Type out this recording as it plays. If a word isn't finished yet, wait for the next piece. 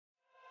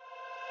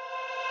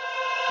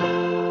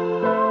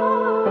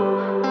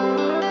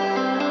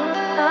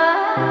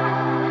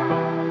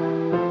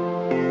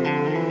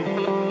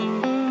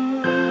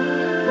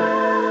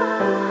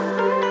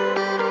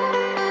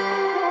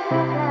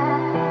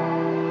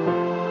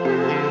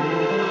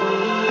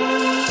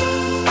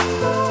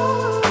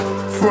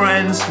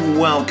Friends,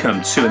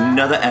 welcome to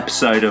another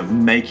episode of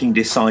Making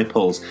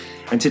Disciples.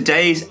 And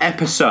today's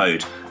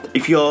episode,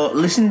 if you're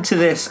listening to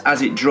this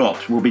as it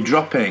drops, will be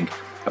dropping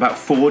about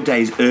 4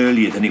 days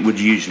earlier than it would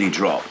usually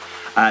drop.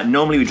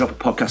 Normally we drop a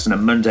podcast on a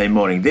Monday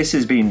morning. This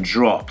has been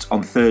dropped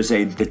on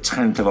Thursday, the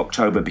 10th of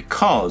October,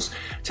 because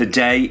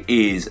today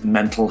is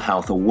Mental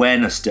Health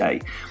Awareness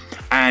Day.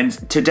 And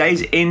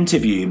today's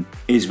interview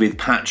is with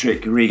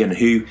Patrick Regan,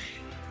 who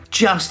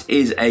just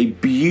is a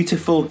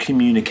beautiful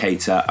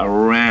communicator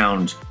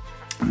around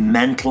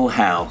mental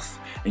health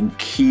and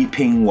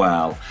keeping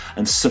well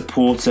and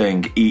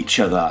supporting each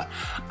other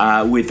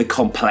with the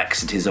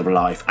complexities of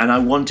life. And I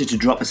wanted to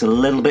drop this a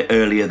little bit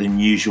earlier than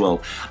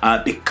usual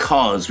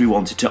because we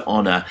wanted to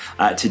honour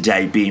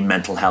today being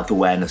Mental Health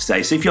Awareness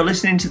Day. So if you're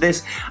listening to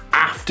this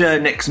after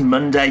next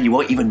Monday, you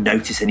won't even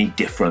notice any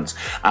difference.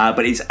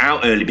 But it's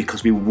out early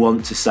because we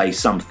want to say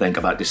something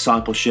about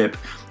discipleship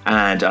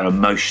and our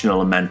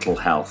emotional and mental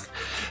health.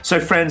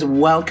 So friends,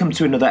 welcome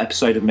to another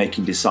episode of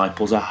Making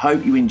Disciples. I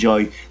hope you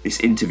enjoy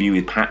this interview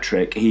with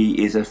Patrick.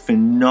 He is a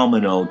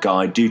phenomenal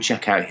guy. Do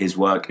check out his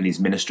work and his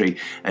ministry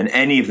and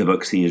any of the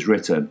books he has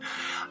written.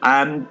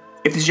 If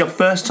this is your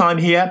first time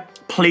here,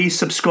 please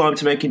subscribe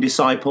to Making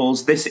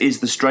Disciples. This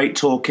is the straight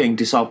talking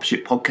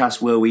discipleship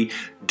podcast where we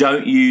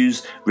don't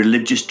use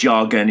religious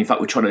jargon. In fact,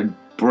 we're trying to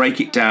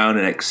break it down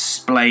and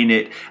explain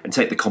it and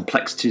take the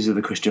complexities of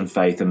the Christian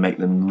faith and make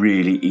them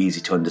really easy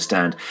to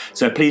understand.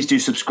 So please do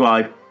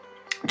subscribe.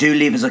 Do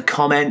leave us a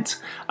comment,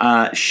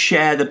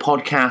 share the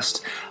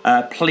podcast.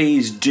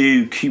 Please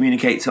do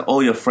communicate to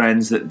all your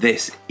friends that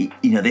this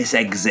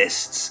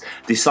exists.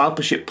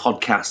 Discipleship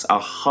podcasts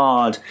are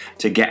hard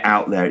to get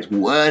out there. It's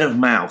word of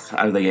mouth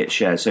how they get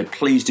shared. So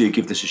please do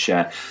give this a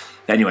share.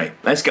 Anyway,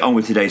 let's get on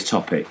with today's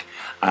topic.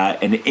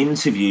 An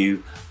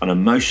interview on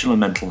emotional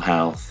and mental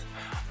health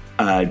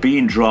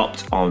being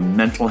dropped on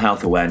Mental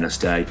Health Awareness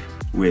Day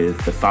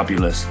with the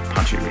fabulous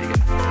Patrick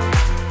Regan.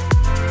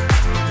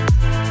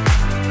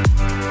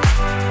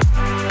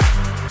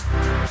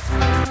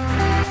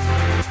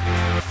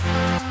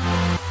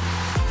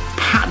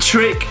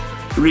 Patrick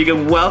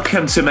Regan,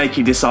 welcome to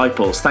Making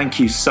Disciples. Thank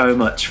you so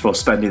much for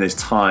spending this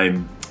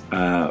time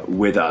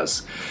with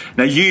us.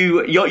 Now,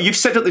 you've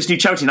set up this new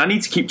charity, and I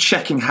need to keep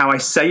checking how I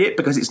say it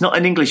because it's not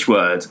an English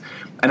word.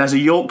 And as a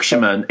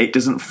Yorkshireman, it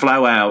doesn't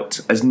flow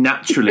out as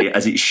naturally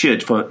as it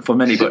should for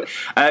many. But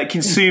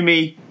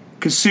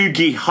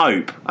Kintsugi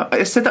Hope.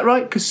 I said that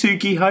right?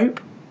 Kintsugi Hope?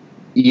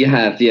 You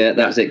have, yeah,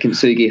 that's it,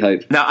 Kintsugi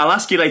Hope. Now, I'll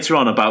ask you later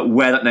on about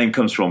where that name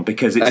comes from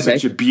because it's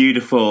such a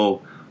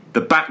beautiful... The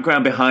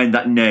background behind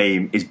that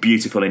name is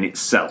beautiful in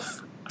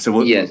itself. So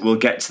we'll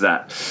get to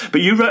that.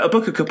 But you wrote a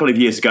book a couple of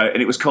years ago, and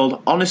it was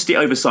called Honesty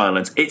Over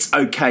Silence. It's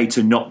okay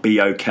to not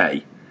be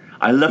okay.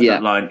 I love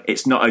that line.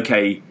 It's not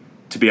okay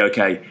to be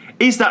okay.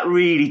 Is that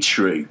really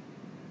true?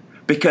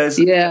 Because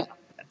the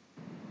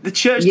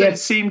church don't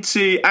seem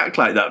to act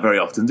like that very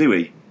often, do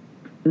we?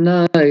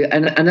 No,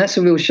 and that's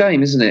a real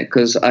shame, isn't it?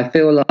 Because I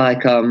feel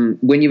like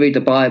when you read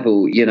the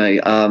Bible,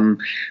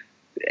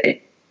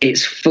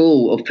 it's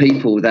full of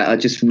people that are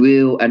just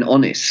real and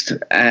honest,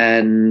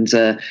 and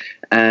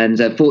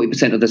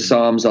 40% of the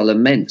Psalms are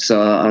laments,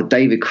 are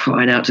David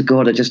crying out to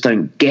God, I just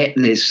don't get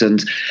this.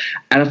 And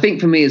I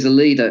think for me as a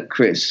leader,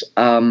 Chris,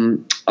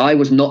 I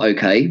was not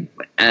okay.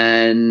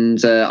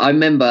 And I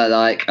remember,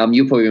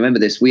 you'll probably remember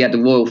this, we had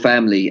the royal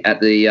family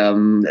at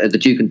the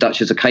Duke and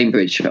Duchess of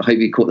Cambridge. I hope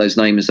you caught those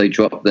names as they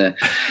dropped there.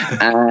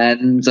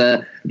 And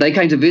they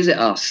came to visit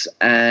us.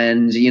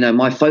 And,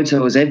 my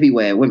photo was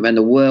everywhere. Went around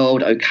the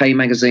world, OK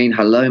Magazine,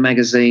 Hello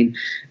Magazine.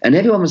 And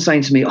everyone was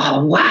saying to me,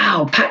 oh,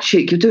 wow,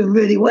 Patrick, you're doing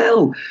really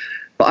well.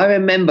 But I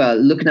remember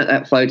looking at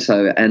that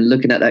photo and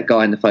looking at that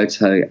guy in the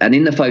photo. And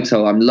in the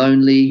photo, I'm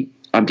lonely,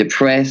 I'm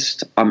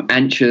depressed, I'm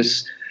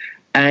anxious.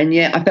 And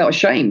yet I felt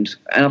ashamed.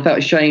 And I felt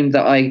ashamed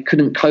that I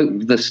couldn't cope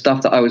with the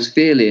stuff that I was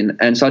feeling.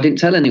 And so I didn't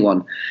tell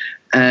anyone.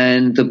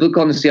 And the book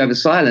Honesty Over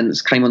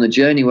Silence came on a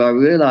journey where I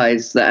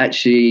realized that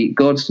actually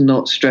God's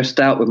not stressed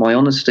out with my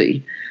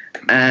honesty,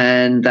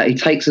 and that he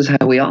takes us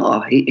how we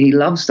are. He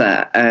loves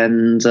that.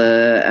 And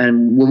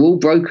we're all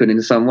broken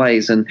in some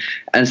ways. And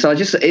so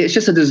it's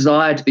just a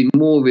desire to be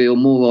more real,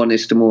 more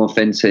honest and more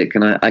authentic.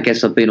 And I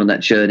guess I've been on that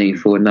journey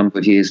for a number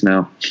of years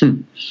now.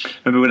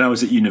 Remember when I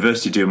was at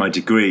university doing my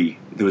degree,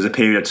 there was a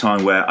period of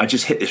time where I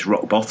just hit this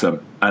rock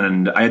bottom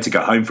and I had to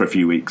go home for a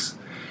few weeks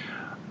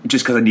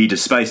just because I needed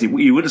space.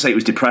 You wouldn't say it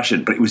was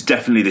depression, but it was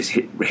definitely this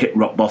hit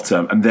rock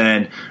bottom. And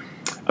then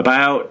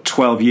about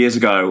 12 years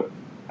ago,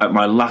 at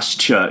my last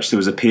church, there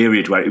was a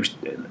period where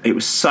it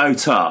was so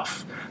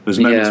tough. There was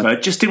moments where I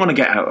just didn't want to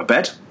get out of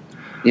bed.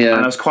 Yeah.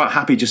 And I was quite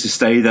happy just to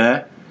stay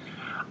there.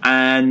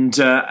 And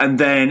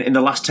then in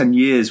the last 10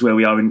 years where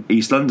we are in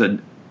East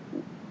London,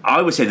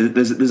 I would say that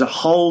there's a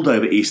hold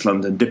over East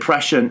London.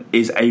 Depression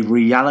is a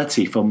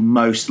reality for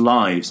most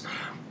lives.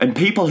 And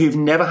people who've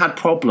never had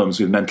problems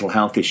with mental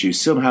health issues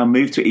somehow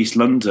move to East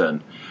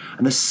London.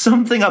 And there's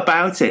something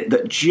about it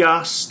that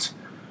just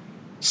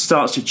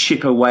starts to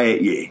chip away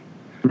at you.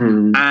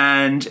 Mm.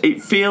 And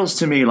it feels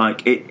to me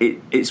like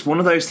it's one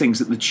of those things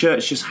that the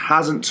church just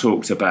hasn't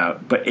talked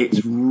about, but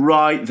it's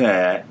right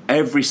there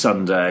every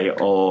Sunday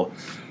or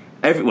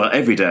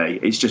every day.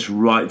 It's just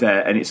right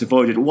there and it's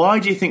avoided. Why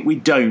do you think we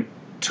don't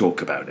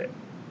talk about it?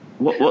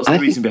 What's the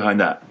reason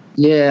behind that?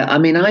 Yeah, I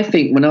mean, I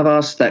think when I've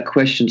asked that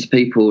question to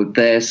people,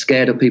 they're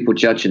scared of people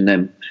judging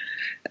them.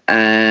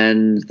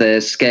 And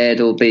they're scared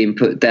of being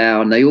put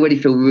down. They already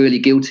feel really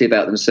guilty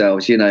about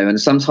themselves,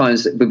 and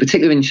sometimes, but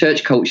particularly in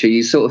church culture,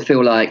 you sort of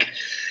feel like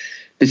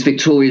this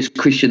victorious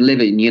Christian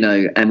living,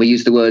 and we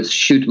use the words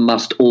should,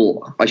 must,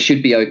 ought. I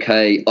should be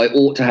okay. I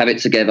ought to have it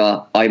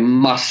together. I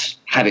must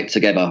have it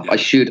together. I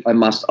should, I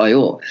must, I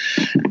ought.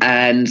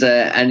 And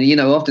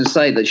I often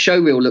say that show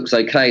reel looks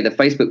okay. The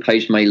Facebook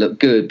page may look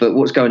good, but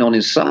what's going on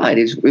inside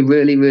is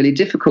really, really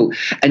difficult.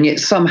 And yet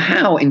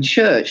somehow in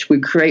church,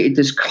 we've created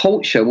this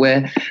culture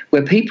where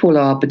people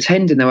are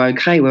pretending they're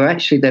okay, where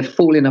actually they're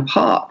falling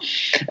apart.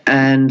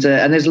 And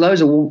there's loads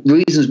of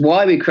reasons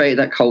why we created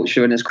that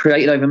culture, and it's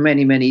created over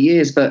many, many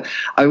years. But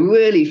I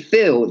really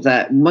feel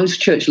that most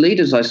church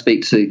leaders I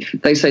speak to,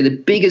 they say the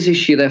biggest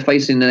issue they're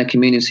facing in their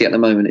community at the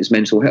moment is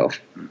mental health.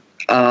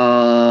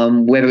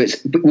 Whether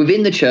it's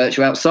within the church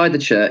or outside the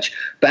church,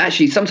 but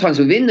actually sometimes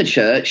within the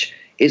church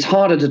it's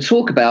harder to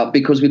talk about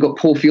because we've got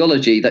poor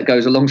theology that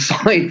goes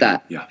alongside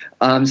that. Yeah.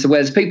 So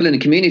whereas people in the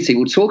community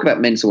will talk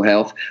about mental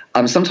health,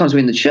 sometimes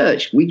within the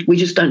church we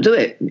just don't do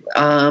it.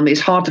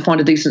 It's hard to find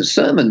a decent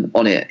sermon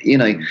on it,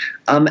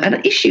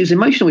 and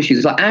emotional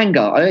issues like anger.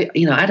 I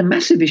had a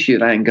massive issue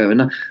of anger,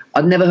 and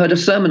I'd never heard a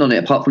sermon on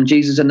it apart from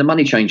Jesus and the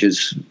Money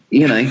Changers,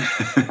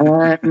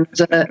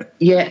 and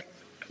yeah.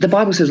 The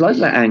Bible says loads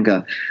about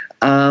anger.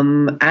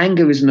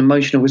 Anger is an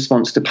emotional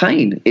response to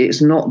pain.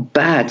 It's not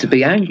bad to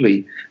be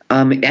angry.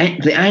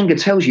 The anger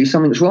tells you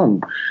something's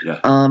wrong. Yeah.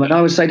 And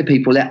I would say to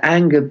people, let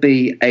anger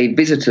be a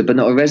visitor but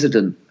not a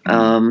resident.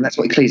 That's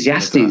what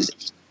Ecclesiastes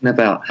is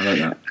about. I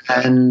like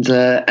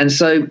that. And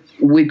so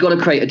we've got to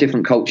create a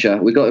different culture.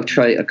 We've got to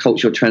create a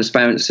culture of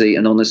transparency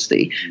and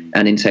honesty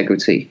and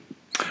integrity.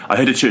 I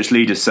heard a church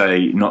leader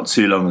say not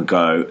too long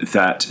ago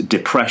that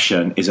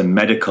depression is a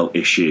medical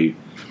issue,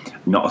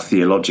 not a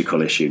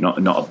theological issue, not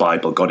a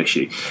Bible God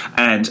issue.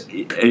 And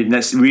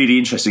that's really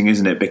interesting,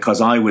 isn't it?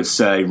 Because I would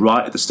say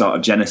right at the start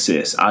of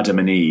Genesis, Adam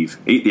and Eve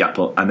eat the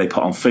apple and they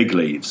put on fig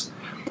leaves.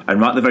 And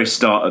right at the very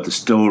start of the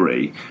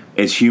story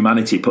is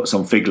humanity puts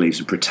on fig leaves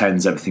and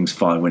pretends everything's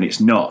fine when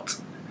it's not.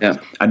 Yeah.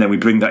 And then we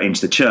bring that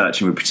into the church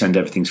and we pretend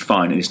everything's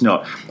fine and it's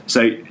not.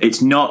 So it's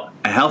not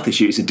a health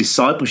issue, it's a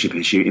discipleship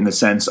issue in the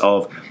sense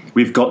of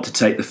we've got to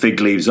take the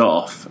fig leaves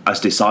off as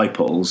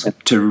disciples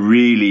to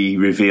really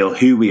reveal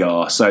who we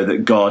are so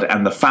that God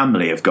and the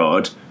family of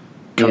God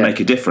can make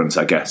a difference,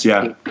 I guess.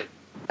 Yeah.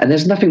 And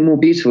there's nothing more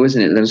beautiful,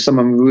 isn't it, than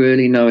someone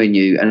really knowing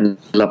you and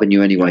loving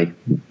you anyway.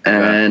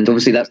 And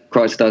obviously that's what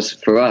Christ does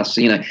for us,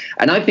 And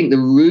I think the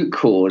root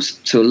cause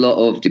to a lot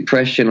of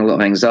depression, a lot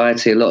of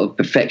anxiety, a lot of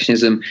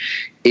perfectionism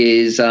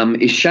is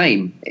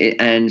shame.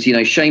 And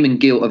shame and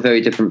guilt are very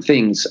different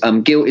things.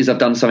 Guilt is I've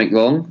done something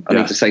wrong. I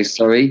need to say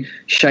sorry.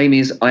 Shame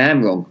is I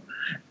am wrong.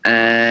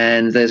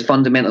 And there's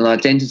fundamental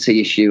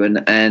identity issue,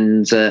 and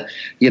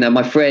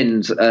my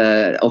friend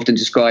often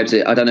describes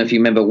it. I don't know if you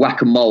remember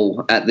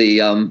whack-a-mole at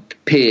the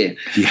pier.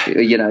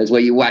 Yeah. It's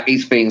where you whack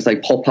these things; they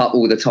pop up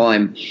all the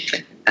time,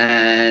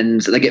 and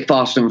they get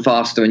faster and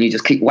faster, and you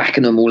just keep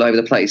whacking them all over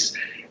the place.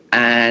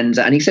 And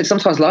he said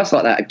sometimes life's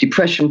like that.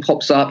 Depression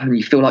pops up and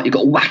you feel like you've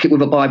got to whack it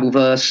with a Bible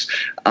verse.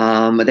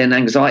 And then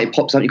anxiety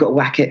pops up, you've got to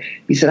whack it.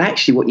 He said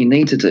actually what you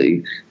need to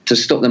do to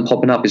stop them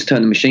popping up is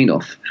turn the machine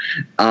off.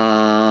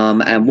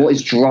 And what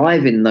is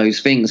driving those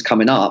things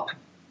coming up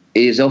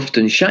is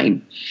often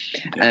shame.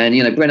 And,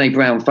 Brené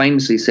Brown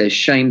famously says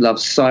shame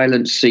loves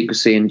silence,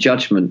 secrecy and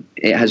judgment.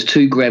 It has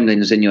two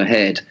gremlins in your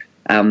head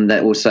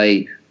that will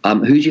say,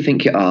 who do you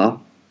think you are?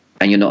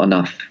 And you're not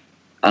enough.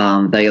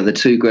 They are the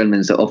two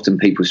gremlins that often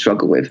people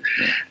struggle with.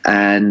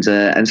 And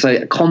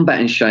so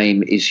combating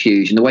shame is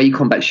huge. And the way you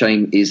combat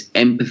shame is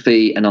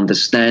empathy and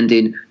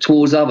understanding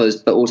towards others,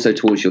 but also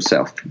towards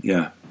yourself.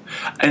 Yeah.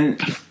 And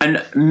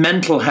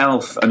mental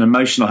health and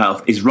emotional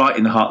health is right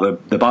in the heart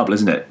of the Bible,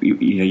 isn't it?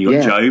 You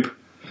got Job.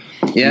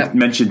 Yeah. You've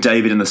mentioned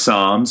David in the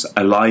Psalms,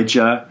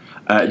 Elijah,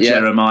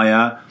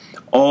 Jeremiah.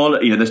 All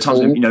there's times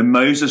when,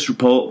 Moses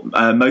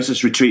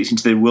retreats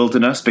into the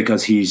wilderness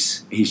because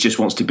he's just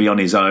wants to be on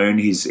his own.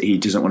 He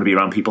doesn't want to be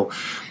around people.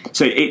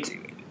 So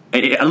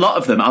a lot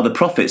of them are the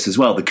prophets as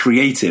well, the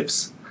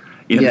creatives.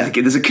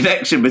 There's a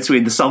connection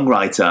between the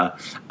songwriter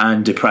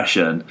and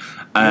depression,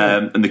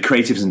 and the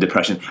creatives and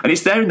depression, and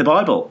it's there in the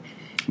Bible.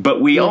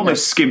 But we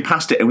almost skim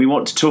past it, and we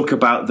want to talk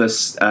about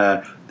this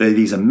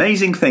these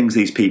amazing things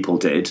these people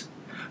did,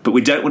 but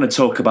we don't want to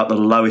talk about the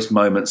lowest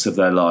moments of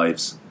their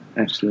lives.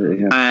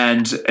 Absolutely, yeah.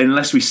 And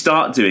unless we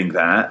start doing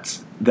that,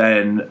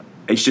 then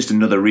it's just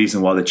another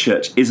reason why the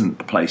church isn't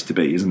a place to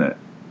be, isn't it?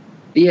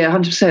 Yeah,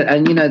 100%.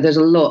 And, there's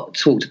a lot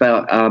talked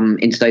about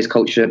in today's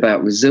culture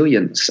about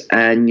resilience.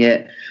 And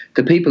yet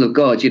the people of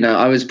God,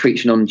 I was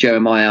preaching on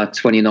Jeremiah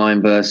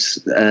 29, verse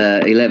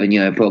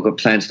 11, for I've got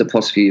plans to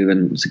prosper you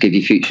and to give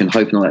you future and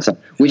hope and all that stuff,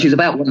 which is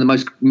about one of the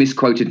most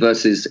misquoted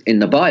verses in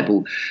the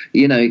Bible,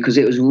 because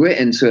it was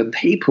written to a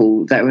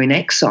people that were in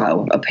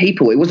exile, a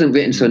people. It wasn't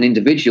written to an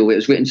individual. It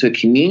was written to a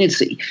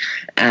community.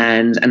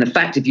 And the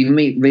fact, if you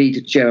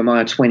read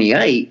Jeremiah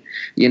 28,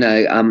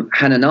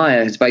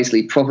 Hananiah has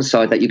basically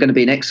prophesied that you're going to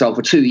be in exile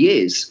for 2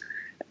 years.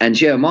 And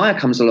Jeremiah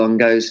comes along and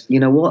goes, you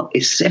know what?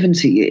 It's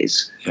 70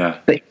 years. Yeah.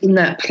 But in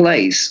that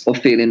place of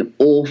feeling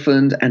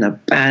orphaned and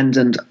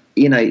abandoned,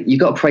 you've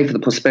got to pray for the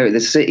prosperity of the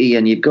city,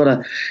 and you've got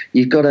to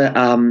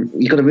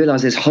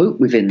realize there's hope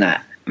within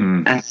that.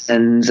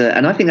 And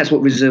I think that's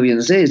what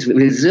resilience is.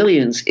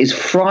 Resilience is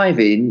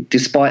thriving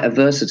despite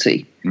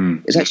adversity.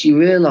 It's actually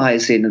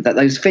realizing that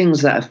those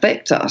things that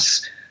affect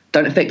us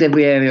don't affect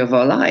every area of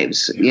our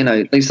lives.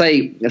 They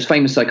say, a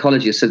famous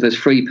psychologist said there's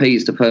 3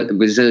 P's to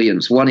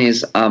resilience. One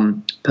is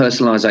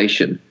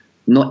personalization.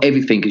 Not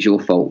everything is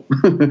your fault.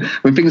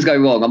 When things go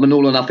wrong, I'm an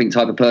all or nothing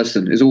type of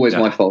person. It's always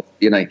my fault.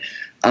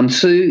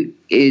 2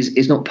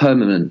 is not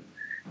permanent.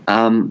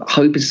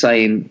 Hope is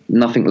saying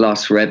nothing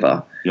lasts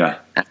forever.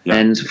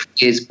 And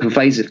is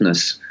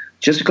pervasiveness.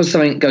 Just because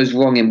something goes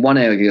wrong in one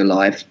area of your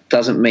life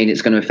doesn't mean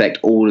it's going to affect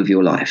all of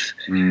your life.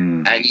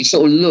 And you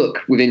sort of look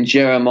within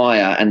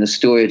Jeremiah and the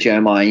story of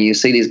Jeremiah, and you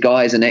see these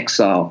guys in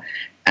exile,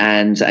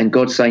 and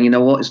God saying, you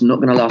know what, it's not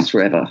going to last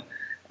forever.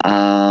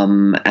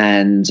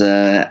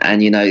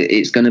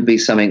 It's going to be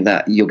something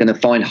that you're going to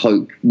find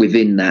hope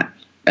within that.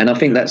 And I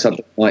think that's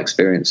my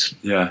experience.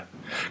 Yeah.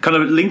 Kind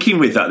of linking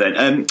with that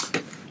then.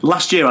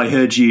 Last year I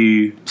heard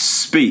you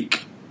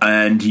speak,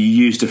 and you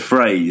used a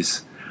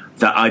phrase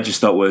that I just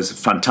thought was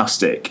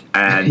fantastic.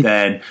 And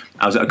then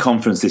I was at a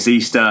conference this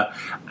Easter,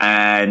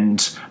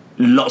 and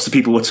lots of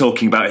people were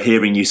talking about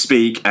hearing you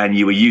speak, and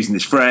you were using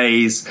this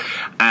phrase,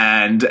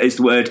 and it's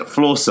the word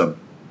flawsome.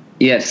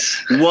 Yes.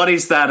 What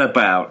is that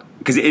about?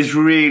 Because it is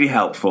really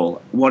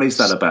helpful. What is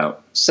that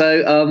about?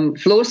 So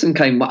flawsome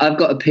came. I've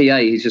got a PA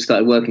who's just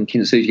started working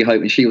Kintsugi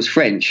Hope, and she was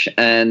French,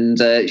 and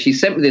she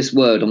sent me this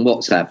word on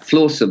WhatsApp,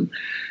 flawsome.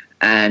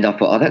 And I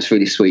thought, that's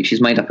really sweet.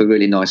 She's made up a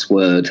really nice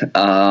word.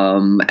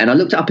 And I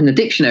looked it up in the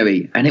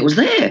dictionary, and it was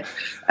there.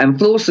 And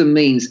flawsome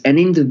means an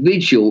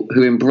individual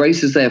who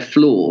embraces their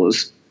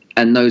flaws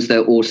and knows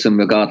they're awesome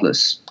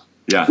regardless.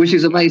 Yeah. Which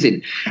is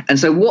amazing. And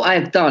so what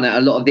I've done at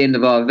a lot of the end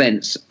of our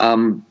events is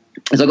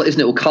I've got this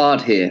little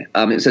card here.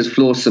 It says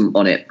flawsome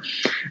on it.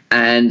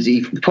 And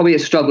you probably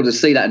have struggled to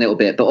see that a little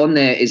bit. But on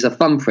there is a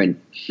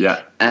thumbprint.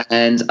 Yeah.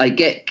 And I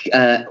get...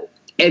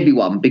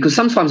 everyone, because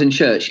sometimes in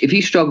church, if you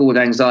struggle with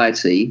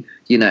anxiety,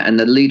 and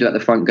the leader at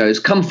the front goes,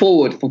 come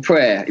forward for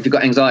prayer if you've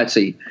got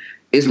anxiety,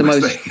 it's the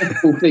most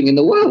difficult thing in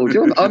the world.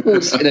 I'm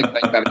always sitting there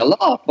having a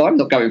laugh, but I'm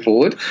not going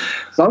forward.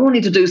 So I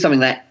wanted to do something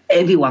that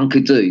everyone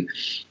could do.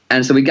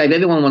 And so we gave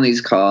everyone one of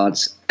these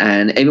cards,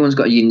 and everyone's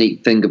got a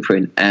unique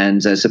fingerprint.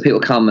 And so people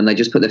come and they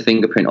just put their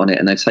fingerprint on it,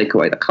 and they take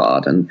away the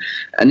card. And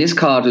this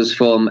card was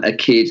from a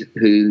kid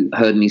who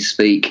heard me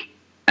speak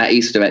at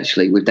Easter,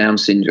 actually, with Down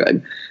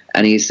syndrome.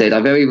 And he said,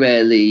 I very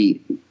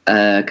rarely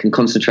can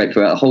concentrate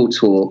throughout a whole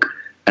talk,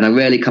 and I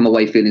rarely come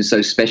away feeling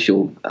so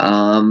special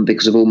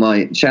because of all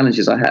my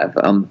challenges I have.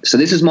 So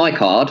this is my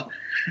card,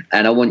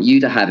 and I want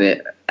you to have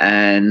it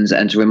and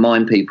to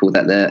remind people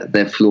that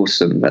they're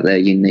flawsome, that they're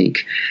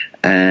unique.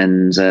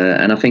 And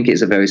I think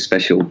it's very,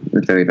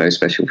 very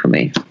special for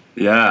me.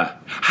 Yeah.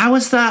 How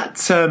is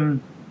that...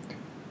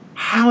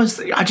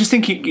 I just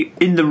think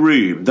in the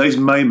room, those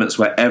moments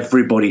where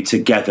everybody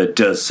together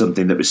does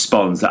something that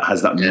responds, that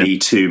has that Me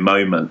Too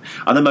moment,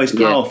 are the most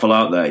powerful,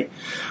 aren't they?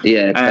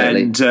 Yeah,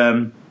 totally.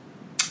 And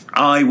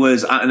I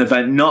was at an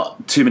event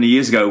not too many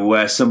years ago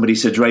where somebody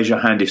said, raise your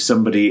hand if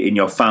somebody in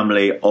your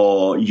family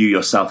or you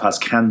yourself has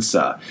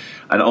cancer.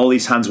 And all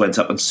these hands went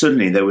up, and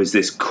suddenly there was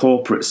this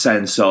corporate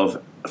sense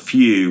of,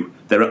 phew,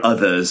 there are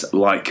others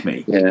like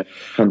me. Yeah,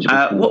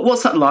 100%.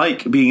 What's that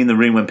like, being in the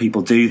room when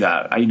people do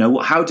that?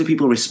 How do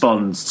people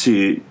respond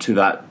to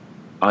that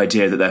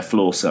idea that they're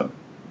flawsome?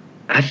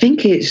 I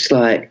think it's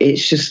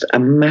just a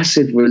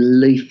massive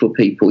relief for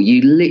people.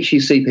 You literally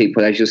see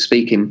people as you're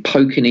speaking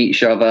poking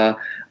each other.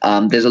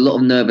 There's a lot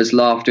of nervous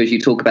laughter as you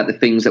talk about the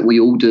things that we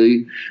all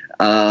do,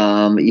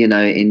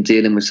 in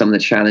dealing with some of the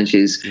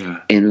challenges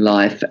in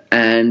life.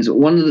 And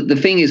one of the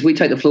thing is, we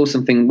take the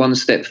flawsome thing one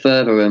step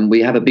further, and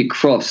we have a big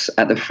cross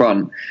at the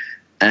front.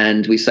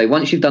 And we say,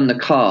 once you've done the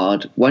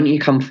card, why don't you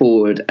come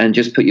forward and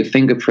just put your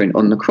fingerprint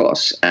on the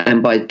cross?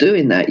 And by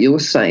doing that, you're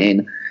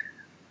saying,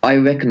 I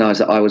recognise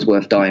that I was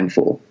worth dying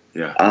for.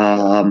 Yeah.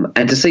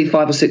 And to see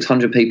 500 or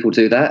 600 people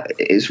do that,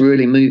 it's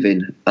really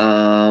moving.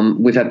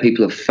 We've had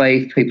people of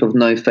faith, people of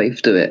no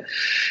faith do it.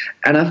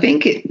 And I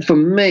think for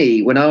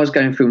me, when I was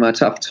going through my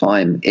tough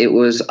time, it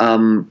was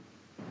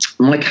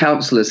my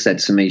counsellor said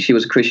to me, she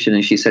was a Christian,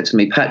 and she said to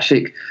me,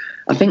 Patrick,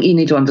 I think you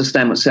need to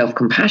understand what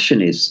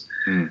self-compassion is.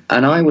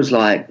 And I was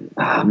like,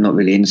 I'm not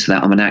really into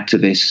that. I'm an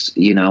activist.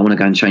 I want to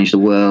go and change the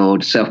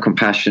world.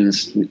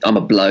 Self-compassion's, I'm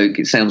a bloke.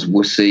 It sounds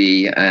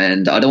wussy.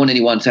 And I don't want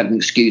anyone to have an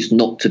excuse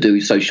not to do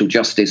social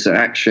justice or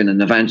action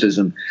and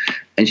evangelism.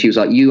 And she was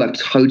like, you have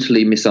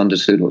totally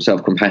misunderstood what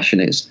self-compassion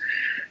is.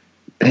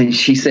 And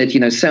she said,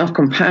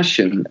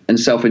 self-compassion and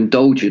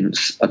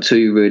self-indulgence are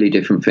two really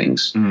different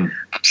things.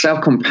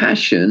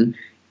 Self-compassion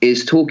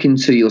is talking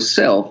to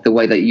yourself the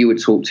way that you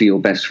would talk to your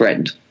best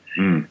friend.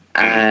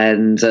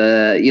 And,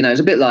 it's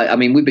a bit like,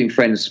 we've been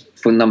friends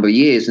for a number of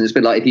years, and it's a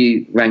bit like if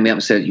you rang me up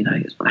and said,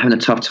 I'm having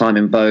a tough time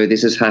in Bow,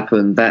 this has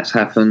happened, that's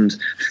happened.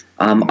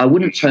 I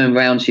wouldn't turn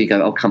around to you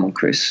and go, oh, come on,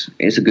 Chris,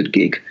 it's a good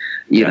gig.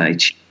 Cheer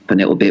up a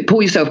little bit,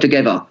 pull yourself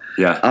together.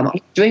 I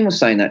dream of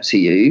saying that to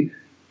you,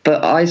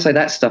 but I say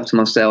that stuff to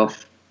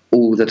myself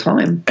all the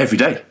time. Every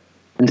day.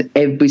 And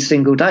every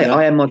single day.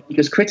 I am my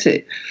biggest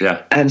critic.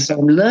 And so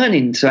I'm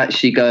learning to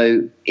actually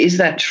go, is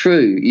that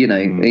true?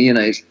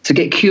 To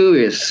get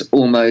curious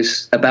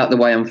almost about the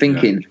way I'm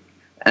thinking.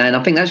 And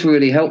I think that's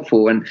really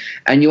helpful. And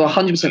you're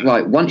 100%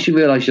 right. Once you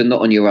realise you're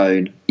not on your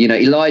own,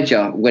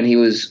 Elijah, when he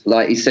was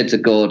like, he said to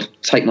God,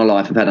 take my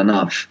life, I've had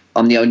enough.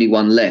 I'm the only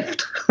one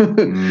left.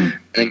 And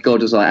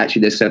God was like,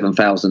 actually, there's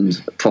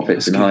 7,000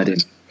 prophets in hiding.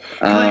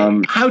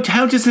 How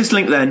does this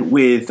link then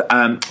with...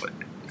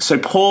 So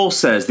Paul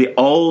says the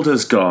old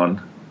has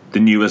gone,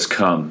 the new has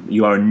come.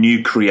 You are a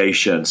new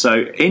creation.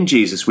 So in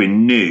Jesus we're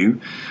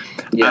new.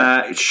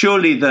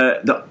 Surely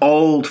the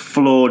old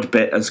flawed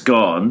bit has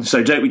gone.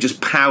 So don't we just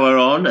power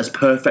on as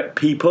perfect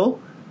people?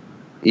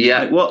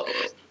 What?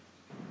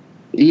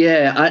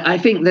 Yeah, I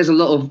think there's a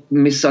lot of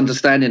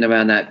misunderstanding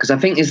around that, because I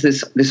think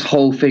there's this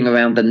whole thing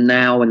around the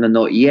now and the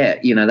not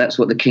yet. That's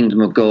what the kingdom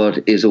of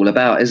God is all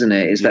about, isn't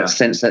it? Is that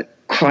sense that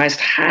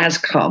Christ has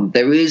come.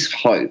 There is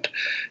hope.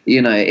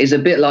 It's a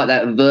bit like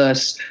that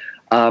verse,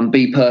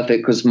 be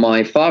perfect because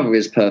my Father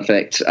is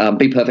perfect,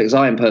 be perfect as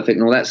I am perfect,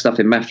 and all that stuff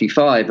in Matthew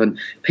 5. And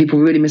people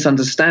really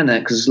misunderstand that,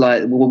 because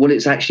what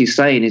it's actually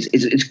saying is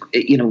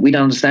we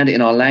don't understand it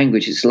in our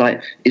language. It's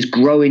like it's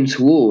growing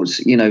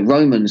towards,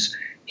 Romans.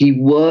 He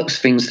works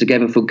things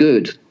together for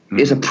good.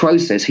 It's a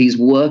process. He's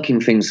working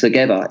things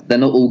together. They're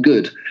not all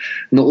good.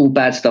 Not all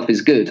bad stuff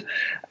is good.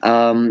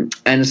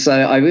 And so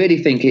I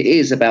really think it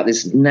is about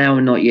this now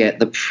and not yet,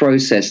 the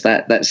process,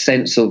 that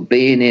sense of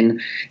being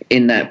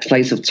in that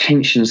place of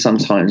tension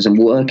sometimes and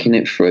working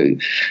it through.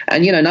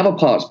 And, in other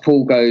parts,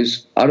 Paul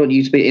goes, I don't want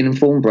you to be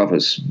ill-informed,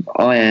 brothers.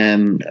 I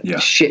am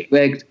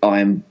shipwrecked. I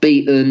am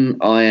beaten.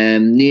 I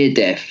am near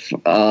death.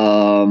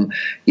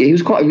 He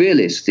was quite a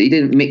realist. He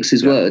didn't mix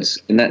his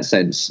words in that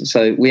sense.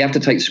 So we have to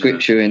take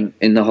scripture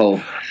in the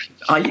whole.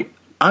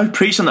 I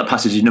preached on that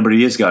passage a number of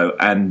years ago,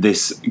 and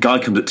this guy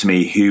comes up to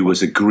me who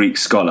was a Greek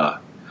scholar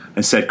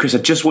and said, Chris, I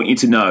just want you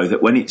to know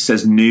that when it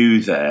says new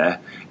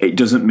there, it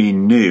doesn't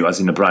mean new as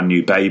in a brand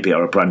new baby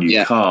or a brand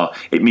new car.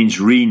 It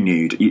means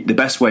renewed. The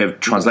best way of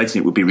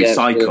translating it would be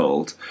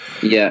recycled.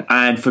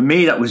 And for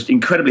me, that was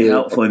incredibly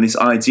helpful in this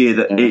idea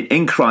that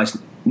in Christ,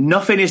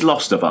 nothing is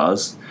lost of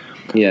us.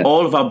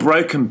 All of our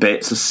broken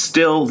bits are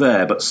still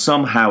there, but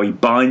somehow he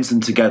binds them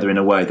together in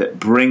a way that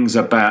brings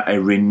about a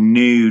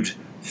renewed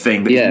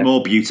thing that is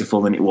more beautiful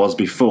than it was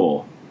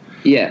before.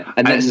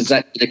 And that's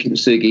exactly the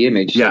Kintsugi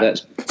image.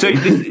 So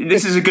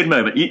this is a good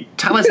moment.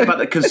 Tell us about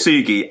the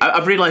Kintsugi.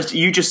 I've realised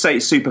you just say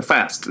it super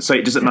fast, so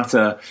it doesn't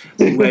matter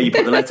where you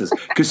put the letters.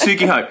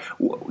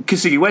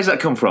 Kintsugi, where does that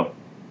come from?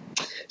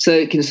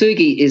 So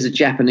Kintsugi is a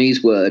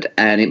Japanese word,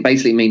 and it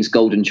basically means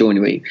golden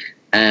joinery.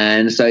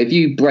 And so if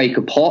you break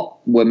a pot,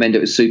 we're meant to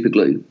do it with super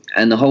glue.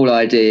 And the whole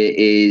idea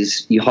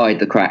is you hide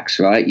the cracks,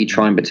 right? You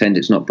try and pretend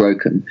it's not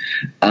broken.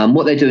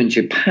 What they do in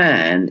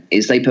Japan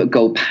is they put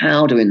gold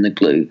powder in the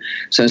glue.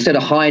 So instead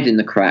of hiding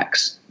the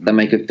cracks, they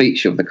make a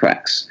feature of the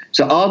cracks.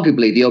 So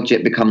arguably the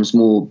object becomes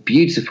more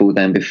beautiful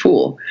than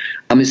before.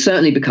 It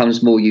certainly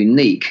becomes more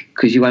unique,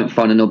 because you won't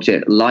find an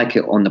object like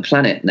it on the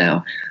planet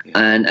now.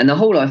 And the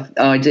whole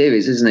idea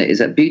is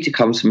that beauty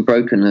comes from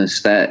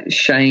brokenness, that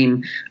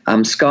shame,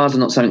 scars are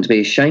not something to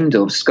be ashamed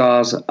of.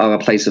 Scars are a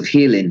place of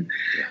healing.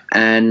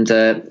 And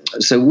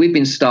so we've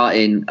been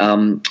starting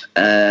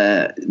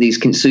these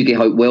Kintsugi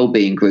Hope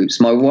Wellbeing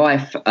groups. My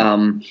wife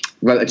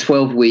wrote a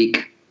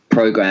 12-week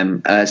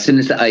program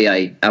similar to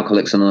AA,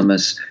 Alcoholics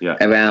Anonymous,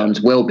 around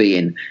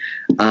well-being.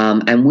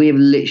 And we have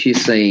literally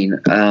seen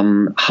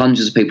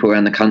hundreds of people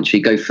around the country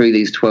go through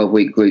these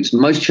 12-week groups.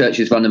 Most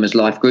churches run them as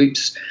life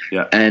groups,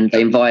 and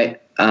they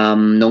invite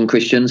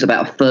non-Christians.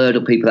 About a third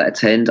of people that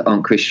attend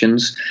aren't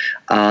Christians.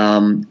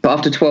 But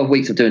after 12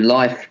 weeks of doing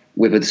life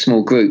with a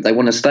small group, they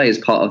want to stay as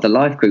part of the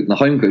life group, the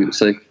home group.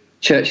 So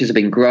churches have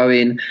been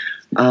growing.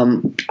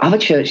 Other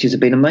churches have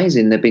been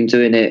amazing. They've been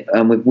doing it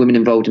with women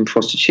involved in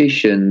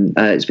prostitution.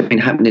 It's been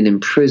happening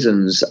in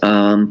prisons.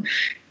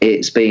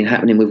 It's been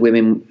happening with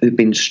women who've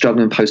been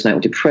struggling with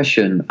postnatal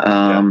depression.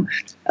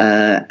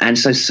 And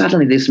so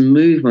suddenly this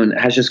movement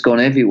has just gone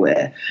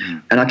everywhere.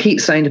 And I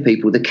keep saying to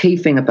people, the key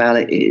thing about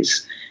it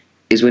is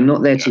we're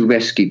not there to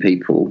rescue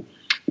people.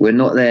 We're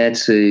not there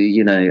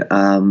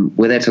to,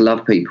 we're there to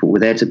love people. We're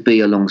there to be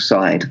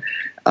alongside.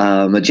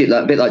 A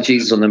bit like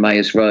Jesus on the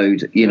Emmaus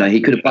Road. You know,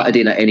 he could have butted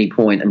in at any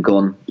point and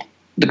gone,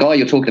 the guy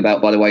you're talking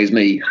about, by the way, is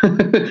me.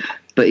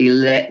 But he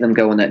let them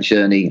go on that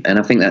journey. And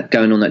I think that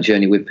going on that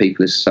journey with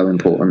people is so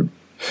important.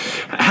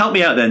 Help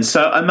me out then.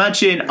 So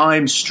imagine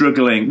I'm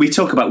struggling. We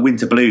talk about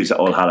winter blues at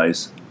All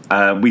Hallows.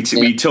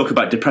 We talk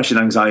about depression,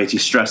 anxiety,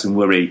 stress and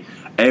worry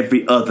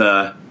every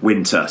other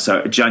winter.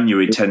 So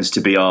January tends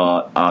to be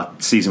our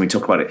season we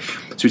talk about it.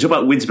 So we talk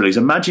about winter blues.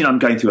 Imagine I'm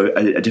going through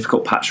a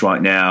difficult patch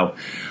right now,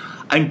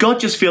 and God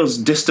just feels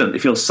distant.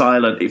 It feels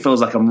silent. It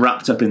feels like I'm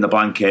wrapped up in the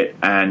blanket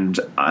and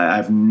I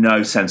have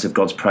no sense of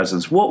God's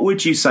presence. What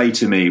would you say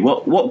to me?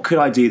 What could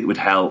I do that would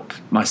help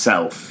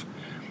myself?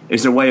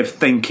 Is there a way of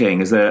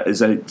thinking? Is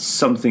there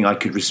something I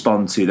could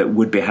respond to that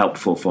would be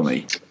helpful for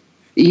me?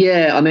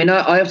 Yeah, I mean,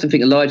 I often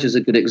think Elijah's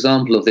a good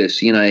example of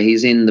this. You know,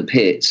 he's in the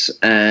pits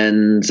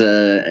and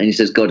he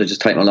says, God, I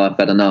just take my life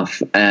bad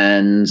enough.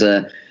 And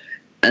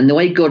the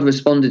way God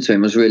responded to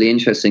him was really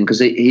interesting, because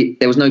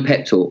there was no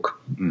pep talk.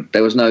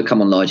 There was no,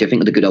 come on, Elijah, I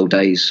think of the good old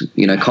days.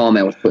 You know,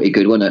 Carmel was pretty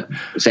good, wasn't it?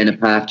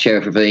 Zenopath,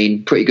 Cherith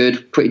Ravine, pretty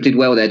good. Did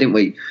well there, didn't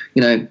we?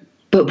 You know,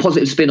 put a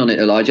positive spin on it,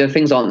 Elijah.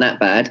 Things aren't that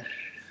bad.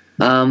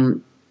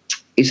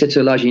 He said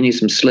to Elijah, you need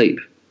some sleep.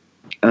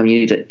 You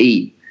need to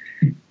eat.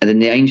 And then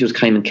the angels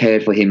came and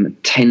cared for him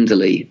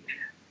tenderly.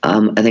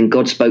 And then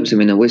God spoke to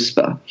him in a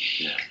whisper.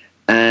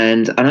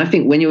 And I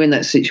think when you're in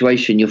that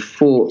situation, your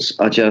thoughts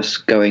are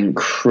just going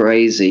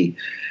crazy,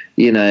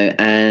 you know.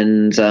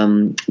 And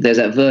there's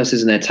that verse,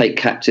 isn't there? Take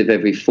captive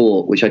every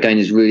thought, which again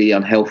is really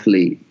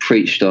unhealthily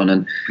preached on.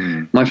 And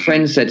my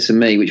friend said to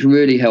me, which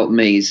really helped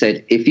me, he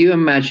said, if you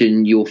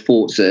imagine your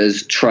thoughts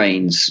as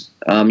trains,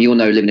 you'll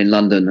know, living in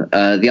London,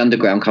 the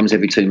underground comes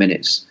every 2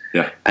 minutes.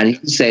 Yeah. And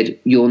he said,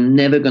 you're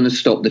never going to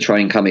stop the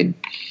train coming.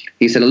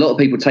 He said, a lot of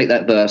people take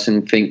that verse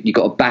and think you've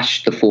got to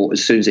bash the thought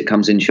as soon as it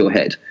comes into your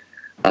head.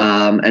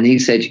 And he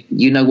said,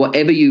 you know,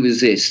 whatever you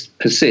resist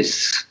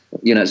persists.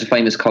 You know, it's a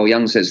famous Carl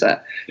Jung says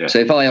that. Yeah. So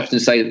if I often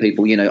say to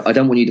people, you know, I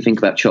don't want you to think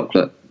about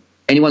chocolate.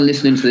 Anyone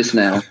listening to this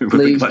now,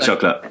 please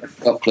think about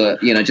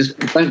chocolate. You know, just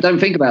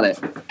don't think about it.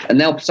 And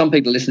now some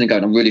people are listening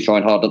going, I'm really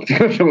trying hard not to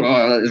think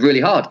about it. It's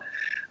really hard.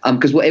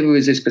 Because whatever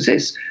resists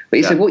persists. But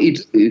he said, what you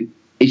do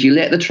is you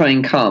let the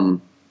train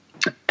come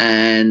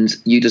and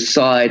you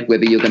decide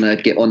whether you're going to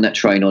get on that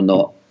train or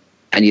not,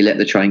 and you let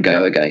the train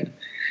go again.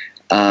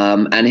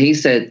 And he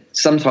said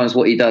sometimes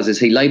what he does is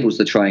he labels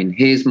the train.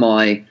 Here's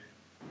my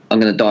I'm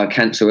going to die of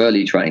cancer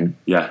early train.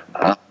 Yeah.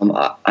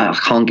 I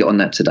can't get on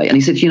that today. And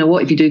he said, you know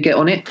what, if you do get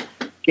on it,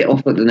 get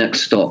off at the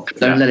next stop.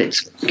 Don't let it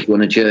take you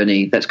on a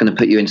journey that's going to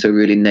put you into a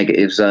really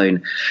negative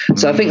zone.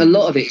 So I think a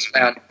lot of it's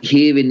about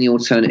hearing the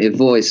alternative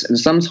voice. And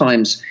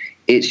sometimes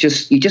it's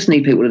just, you just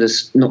need people to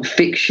just not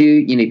fix you.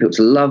 You need people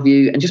to love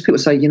you, and just people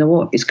to say, you know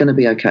what, it's going to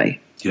be okay.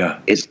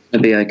 Yeah, it's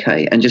going to be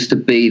okay. And just to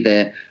be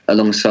there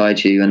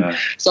alongside you. And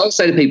so I would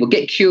say to people,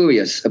 get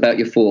curious about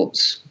your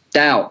thoughts.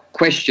 Doubt,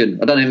 question.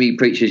 I don't know how many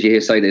preachers you hear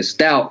say this.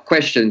 Doubt,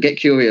 question, get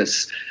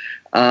curious.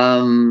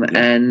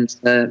 And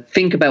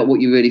think about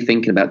what you're really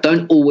thinking about.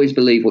 Don't always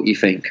believe what you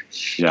think.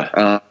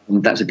 Yeah,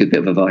 that's a good bit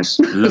of advice.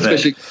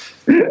 Especially.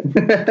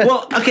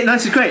 Well, okay,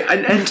 that's great.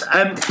 And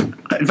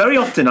very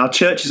often our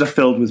churches are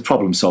filled with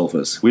problem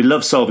solvers. We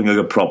love solving a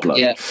good problem.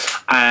 Yeah.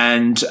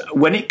 And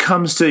when it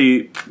comes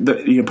to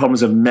the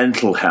problems of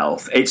mental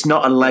health, it's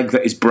not a leg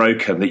that is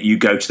broken that you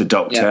go to the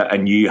doctor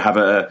and you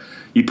have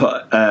you put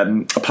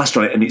a plaster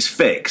on it and it's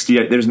fixed.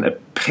 There isn't a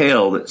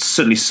pill that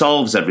suddenly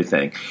solves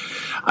everything.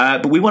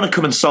 But we want to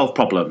come and solve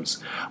problems.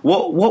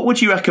 What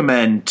would you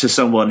recommend to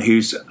someone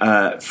whose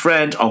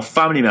friend or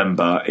family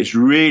member is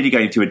really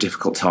going through a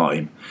difficult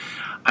time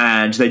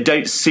and they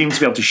don't seem to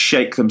be able to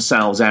shake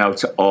themselves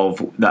out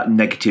of that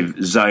negative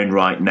zone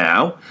right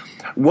now?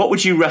 What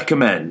would you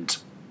recommend?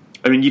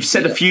 I mean, you've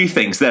said a few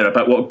things there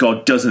about what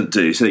God doesn't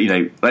do. So,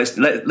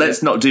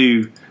 let's not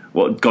do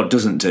what God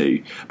doesn't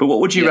do. But what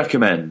would you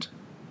recommend?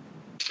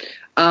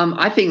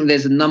 I think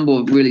there's a number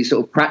of really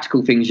sort of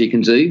practical things you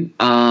can do.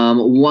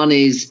 One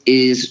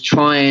is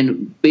try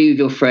and be with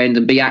your friend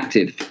and be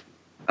active.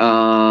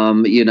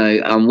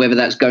 Whether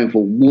that's going for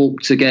a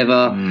walk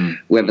together,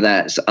 whether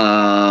that's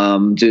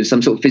doing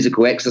some sort of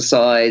physical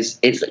exercise,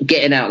 it's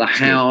getting out of the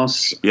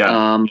house.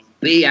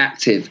 Be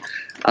active.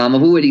 I've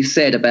already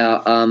said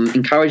about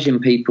encouraging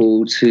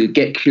people to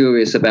get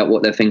curious about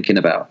what they're thinking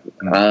about.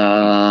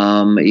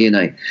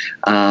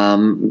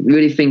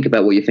 Really think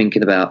about what you're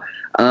thinking about.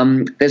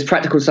 There's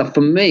practical stuff.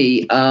 For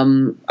me,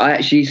 I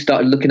actually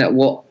started looking at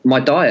what my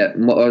diet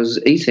and what I was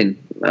eating,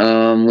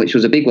 which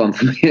was a big one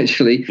for me,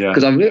 actually,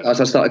 because I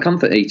realised I started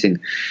comfort eating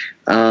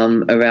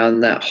around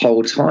that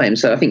whole time.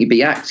 So I think you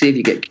be active,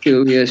 you get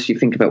curious, you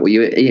think about what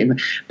you're eating.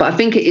 But I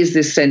think it is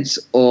this sense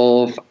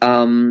of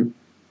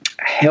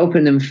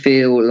helping them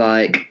feel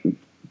like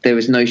there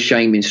is no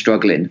shame in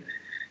struggling.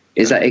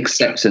 Is that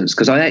acceptance?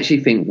 Because I actually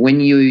think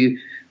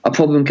a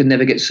problem can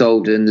never get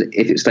solved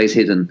if it stays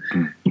hidden.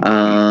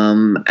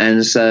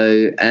 And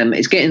so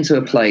it's getting to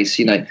a place,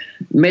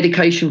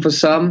 medication for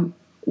some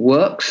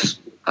works.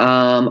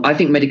 I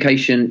think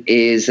medication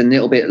is a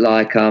little bit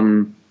like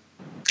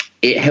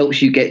it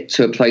helps you get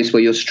to a place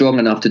where you're strong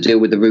enough to deal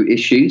with the root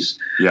issues.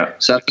 Yeah.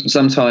 So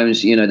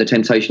sometimes, the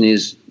temptation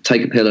is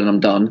take a pill and I'm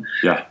done.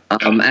 Yeah.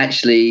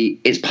 Actually,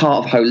 it's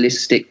part of a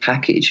holistic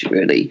package,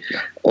 really,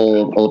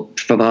 or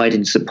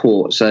providing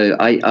support. So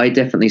I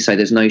definitely say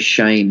there's no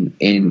shame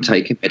in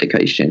taking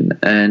medication.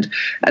 And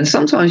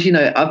sometimes,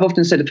 I've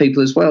often said to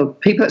people as well,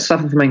 people that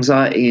suffer from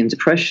anxiety and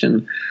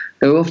depression,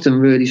 they're often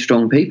really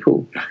strong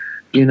people.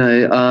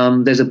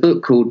 There's a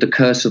book called The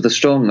Curse of the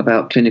Strong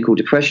about clinical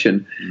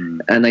depression,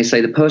 and they say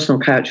the personal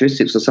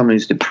characteristics of someone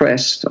who's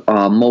depressed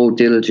are moral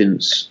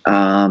diligence,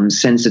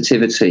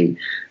 sensitivity,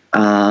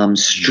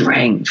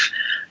 strength.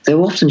 They're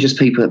often just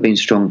people that have been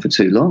strong for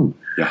too long.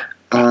 Yeah,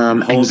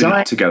 holding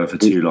it together for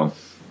too long.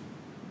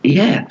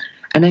 Yeah.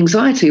 And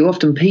anxiety are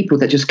often people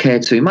that just care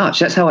too much.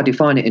 That's how I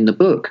define it in the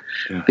book,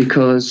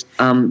 because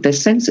they're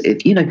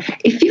sensitive.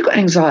 If you've got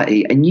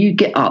anxiety and you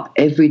get up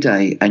every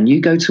day and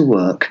you go to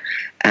work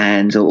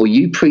or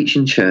you preach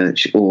in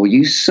church or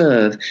you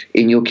serve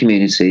in your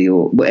community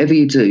or whatever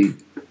you do,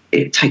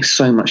 it takes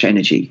so much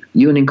energy.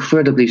 You're an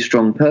incredibly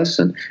strong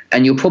person,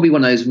 and you're probably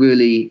one of those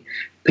really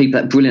people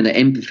that are brilliant at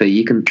empathy.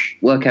 You can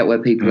work out where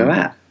people are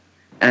at.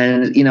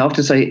 And, I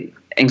often say,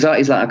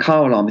 anxiety is like a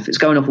car alarm. If it's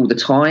going off all the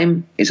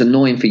time, it's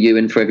annoying for you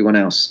and for everyone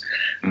else.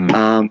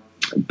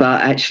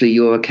 But actually,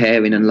 you're a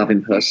caring and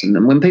loving person.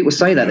 And when people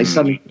say that, they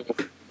suddenly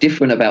feel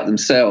different about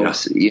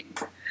themselves. Yeah.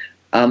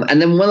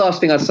 And then one last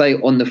thing I'd say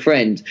on the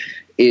friend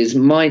is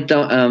my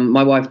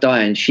wife,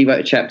 Diane, she wrote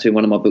a chapter in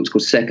one of my books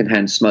called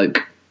Secondhand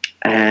Smoke.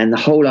 And the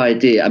whole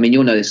idea,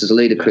 you'll know this as a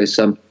leader, Chris,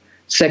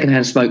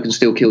 secondhand smoke can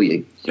still kill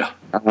you. Yeah.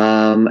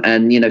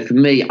 And, for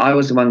me, I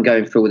was the one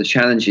going through all the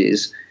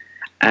challenges.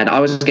 And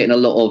I was getting a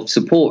lot of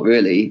support,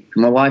 really.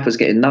 My wife was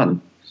getting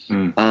none.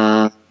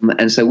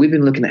 And so we've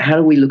been looking at how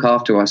do we look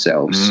after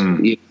ourselves? How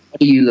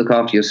do you look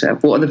after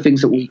yourself? What are the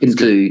things that we can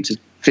do to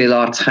fill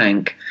our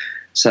tank?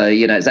 So,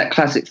 it's that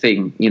classic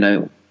thing,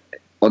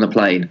 on a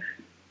plane,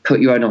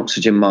 put your own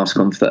oxygen mask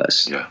on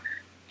first. Yeah.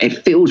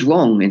 It feels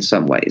wrong in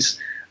some ways,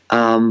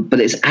 but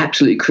it's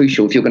absolutely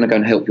crucial if you're going to go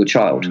and help your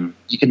child.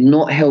 You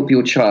cannot help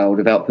your child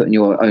without putting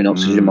your own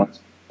oxygen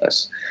mask on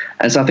first.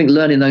 And so I think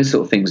learning those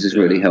sort of things is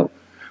really helpful.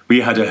 We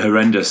had a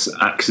horrendous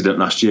accident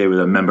last year with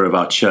a member of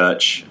our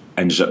church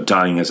ended up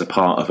dying as a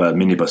part of a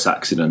minibus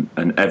accident,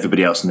 and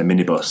everybody else in the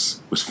minibus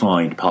was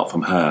fine apart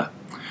from her.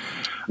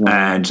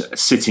 And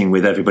sitting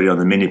with everybody on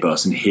the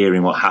minibus and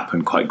hearing what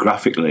happened quite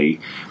graphically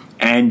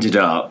ended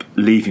up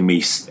leaving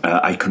me,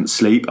 I couldn't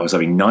sleep. I was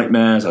having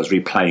nightmares. I was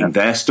replaying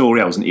their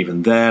story. I wasn't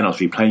even there, and I was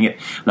replaying it.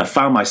 And I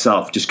found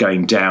myself just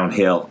going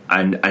downhill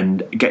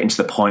and getting to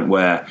the point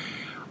where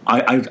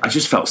I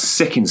just felt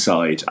sick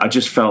inside. I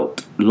just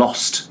felt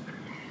lost.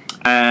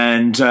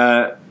 And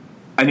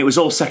it was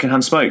all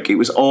secondhand smoke. It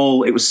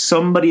was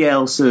somebody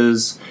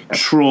else's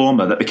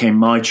trauma that became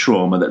my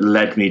trauma that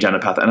led me down a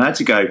path. And I had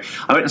to go.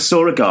 I went and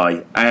saw a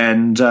guy,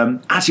 and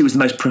actually it was the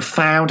most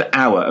profound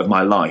hour of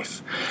my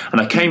life.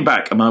 And I came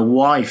back, and my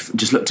wife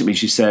just looked at me and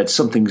she said,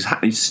 something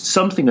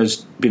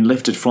has been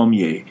lifted from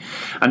you.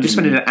 And just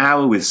spending an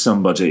hour with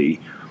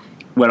somebody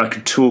where I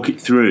could talk it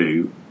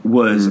through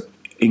was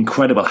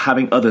incredible.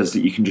 Having others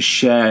that you can just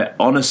share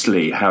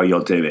honestly how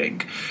you're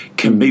doing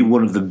can be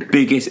one of the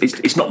biggest.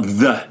 It's not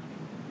the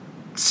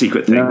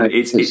secret thing. No,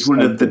 it's one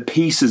of the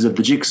pieces of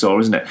the jigsaw,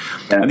 isn't it?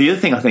 Yeah. And the other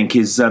thing I think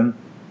is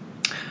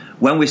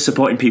when we're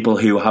supporting people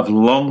who have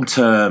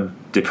long-term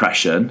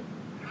depression,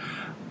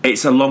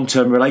 it's a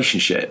long-term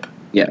relationship.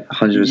 Yeah,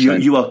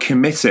 100%. You are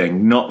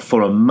committing not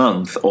for a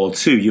month or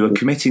two. You are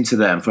committing to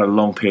them for a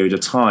long period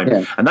of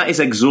time, and that is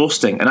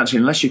exhausting. And actually,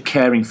 unless you're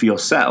caring for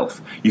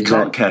yourself, you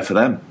can't care for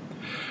them.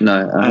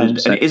 No, and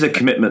it is a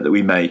commitment that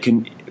we make,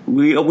 and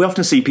we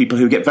often see people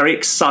who get very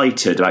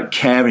excited about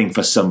caring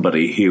for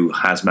somebody who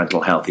has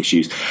mental health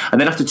issues, and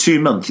then after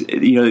 2 months,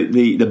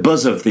 the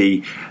buzz of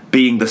the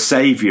being the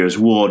saviour is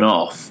worn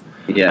off,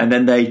 and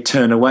then they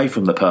turn away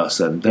from the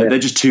person. They're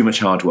just too much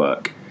hard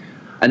work.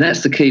 And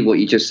that's the key. What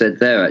you just said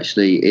there,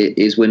 actually,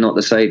 is we're not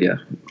the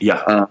saviour.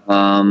 Yeah.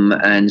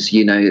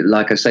 And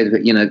like I say,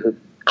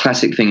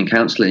 classic thing in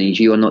counselling is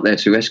you are not there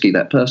to rescue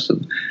that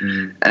person.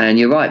 And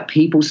you're right.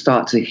 People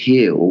start to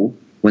heal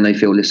when they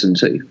feel listened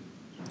to.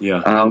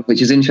 Yeah.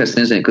 Which is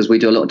interesting, isn't it? Because we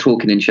do a lot of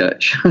talking in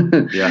church.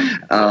 Yeah.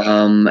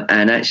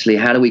 And actually,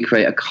 how do we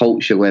create a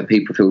culture where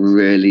people feel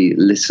really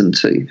listened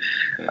to?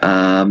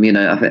 I think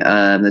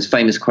there's a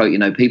famous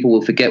quote, people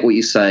will forget what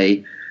you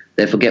say,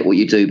 they'll forget what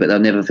you do, but they'll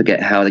never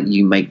forget how that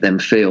you make them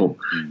feel.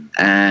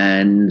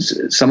 And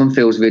someone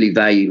feels really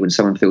valued when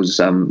someone feels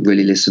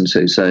really listened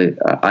to. So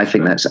I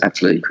think that's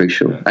absolutely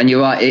crucial. And you're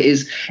right,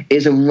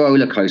 it's a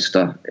roller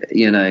coaster,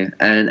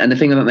 And the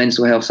thing about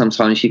mental health,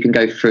 sometimes you can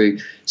go through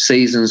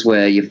seasons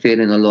where you're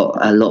feeling a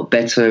lot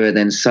better, and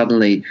then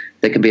suddenly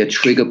there can be a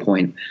trigger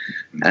point.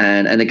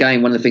 And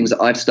again, one of the things that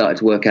I've started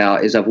to work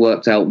out is I've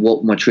worked out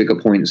what my trigger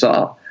points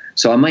are.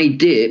 So I may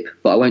dip,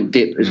 but I won't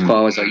dip as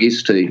far as I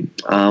used to,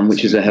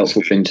 which is a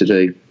helpful thing to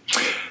do.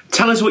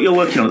 Tell us what you're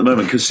working on at the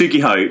moment,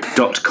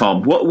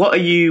 KosugieHope.com. What are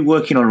you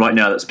working on right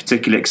now that's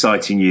particularly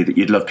exciting you that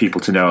you'd love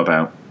people to know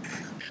about?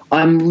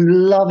 I'm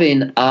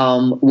loving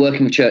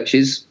working with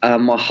churches.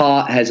 My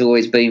heart has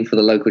always been for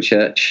the local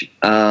church,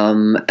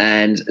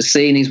 and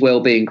seeing these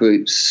wellbeing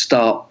groups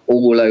start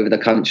all over the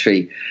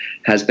country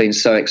has been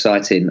so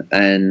exciting.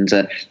 And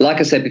like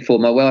I said before,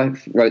 my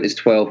wife wrote this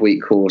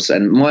 12-week course,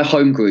 and my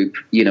home group,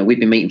 we'd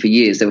been meeting for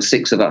years. There were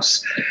 6 of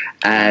us,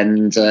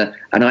 and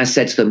I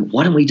said to them,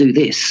 "Why don't we do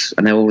this?"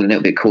 And they were all a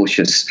little bit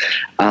cautious.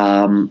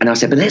 And I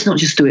said, "But let's not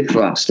just do it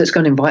for us. Let's go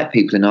and invite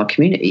people in our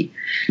community."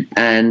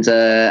 And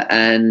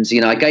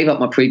I gave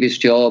up my previous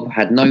job,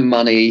 had no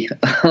money,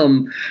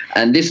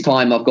 and this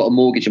time I've got a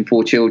mortgage and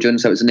 4 children,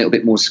 so it's a little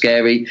bit more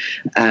scary.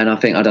 And I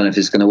think, I don't know if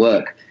it's going to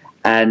work.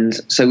 And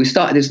so we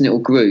started this little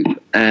group,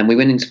 and we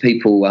went into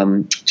people,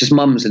 just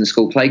mums in the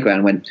school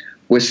playground, went,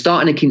 "We're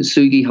starting a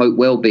Kintsugi Hope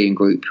Wellbeing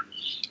group."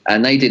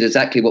 And they did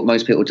exactly what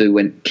most people do,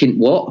 went, "Kint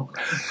what?"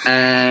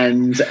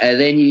 And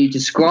then you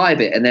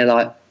describe it, and they're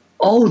like,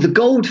 "Oh, the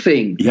gold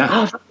thing." Yeah.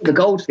 "Oh, the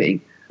gold thing."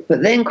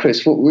 But then,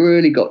 Chris, what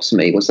really got to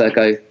me was they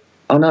go,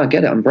 "Oh, no, I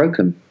get it. I'm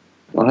broken.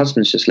 My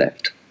husband's just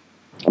left.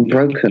 I'm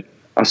broken.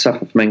 I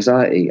suffer from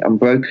anxiety. I'm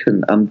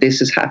broken. This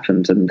has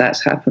happened and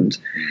that's happened."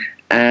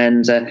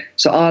 And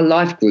so our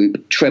life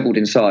group trebled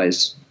in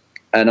size.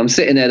 And I'm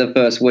sitting there the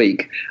first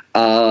week,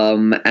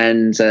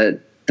 and the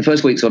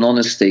first week's on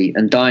honesty.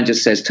 And Diane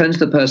just says, turn to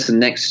the person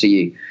next to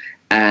you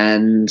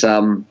and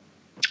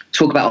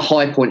talk about a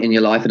high point in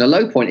your life and a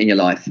low point in your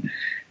life.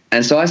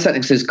 And so I sat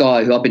next to this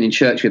guy who I've been in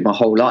church with my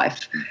whole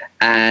life.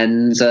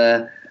 And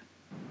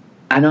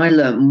I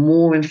learned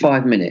more in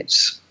 5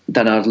 minutes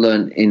than I'd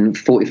learned in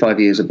 45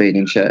 years of being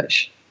in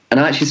church. And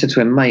I actually said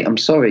to him, "Mate, I'm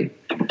sorry.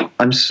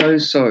 I'm so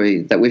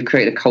sorry that we've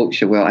created a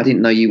culture where I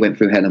didn't know you went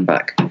through hell and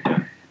back."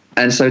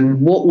 And so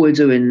what we're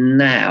doing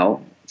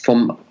now,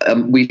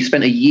 we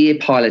spent a year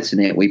piloting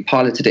it. We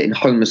piloted it in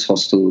homeless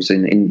hostels,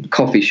 in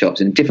coffee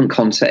shops, in different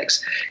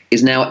contexts,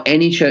 is now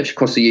any church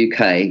across the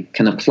UK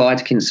can apply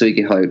to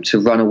Kintsugi Hope to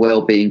run a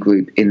wellbeing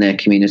group in their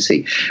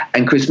community.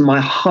 And Chris, my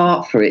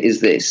heart for it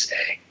is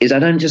I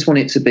don't just want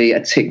it to be a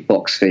tick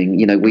box thing.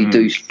 We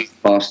do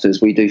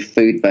pastors, we do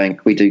food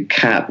bank, we do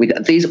CAP,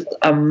 these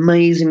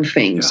amazing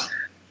things. Yeah.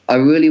 I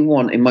really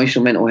want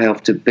emotional mental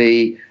health to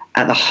be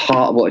at the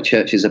heart of what a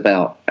church is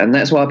about. And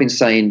that's why I've been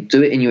saying,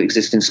 do it in your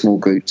existing small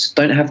groups.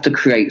 Don't have to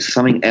create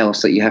something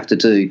else that you have to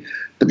do.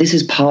 But this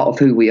is part of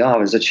who we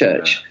are as a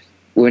church. Yeah.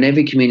 We're in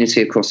every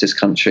community across this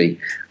country.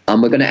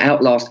 We're going to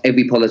outlast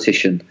every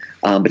politician,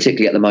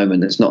 particularly at the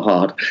moment. It's not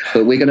hard.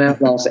 But we're going to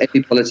outlast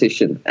every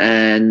politician.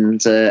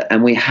 And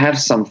we have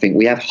something.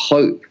 We have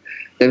hope.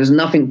 There is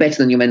nothing better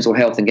than your mental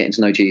health and getting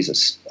to know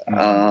Jesus,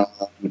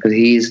 because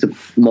he is the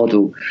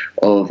model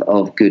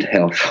of good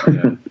health.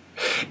 Yeah.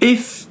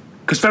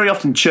 Because very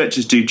often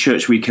churches do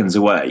church weekends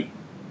away,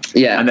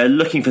 and they're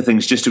looking for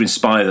things just to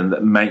inspire them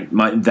that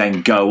might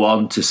then go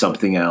on to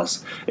something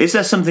else. Is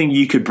there something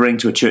you could bring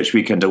to a church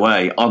weekend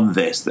away on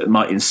this that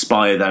might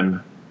inspire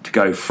them to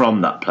go from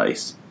that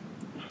place?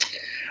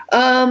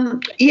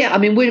 I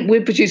mean,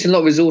 we're producing a lot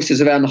of resources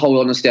around the whole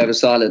honesty over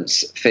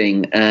silence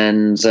thing,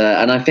 and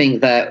I think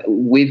that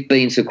we've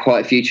been to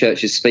quite a few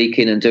churches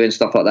speaking and doing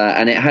stuff like that,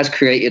 and it has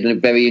created a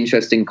very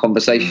interesting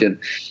conversation.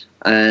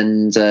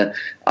 And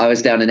I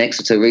was down in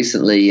Exeter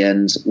recently,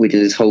 and we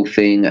did this whole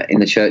thing in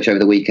the church over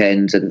the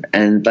weekend,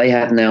 and they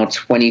have now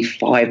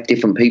 25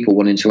 different people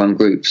wanting to run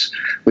groups,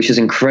 which is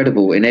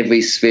incredible in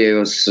every sphere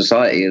of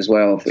society as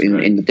well,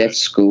 in the deaf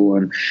school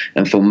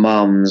and for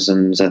mums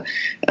and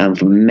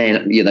for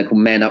men, they call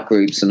men up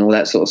groups and all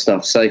that sort of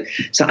stuff. So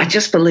I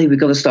just believe we've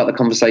got to start the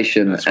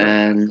conversation,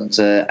 and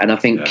I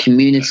think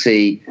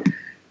community.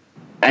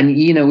 And,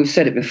 we've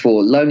said it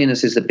before,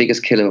 loneliness is the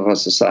biggest killer of our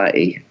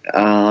society.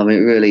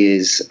 It really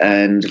is.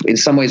 And in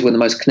some ways, we're the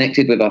most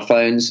connected with our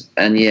phones,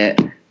 and yet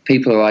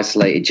people are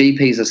isolated.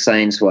 GPs are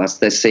saying to us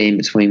they're seeing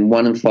between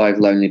 1 and 5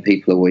 lonely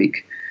people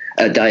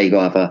a day.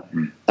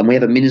 And we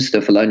have a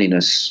minister for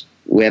loneliness.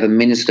 We have a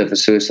minister for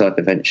suicide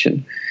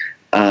prevention.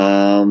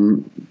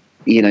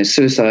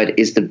 Suicide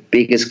is the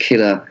biggest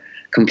killer.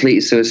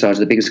 Completed suicide is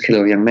the biggest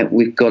killer of young men.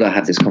 We've got to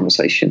have this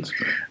conversation.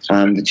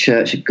 The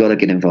church have got to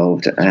get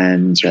involved,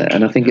 and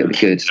I think it'll be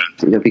good.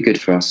 It'll be good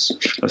for us.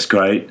 That's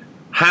great.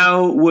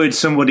 How would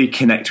somebody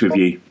connect with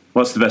you?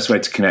 What's the best way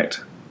to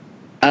connect?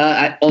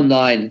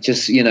 Online,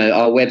 just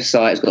our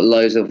website's got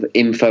loads of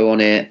info on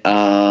it,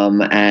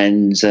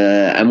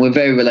 and we're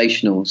very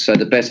relational. So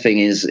the best thing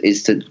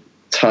is to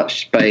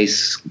touch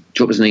base,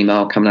 drop us an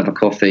email, come and have a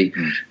coffee,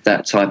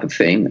 that type of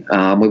thing.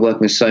 We're working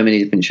with so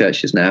many different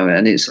churches now,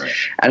 and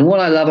and what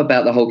I love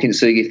about the whole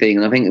Kintsugi thing,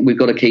 and I think we've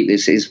got to keep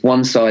this, is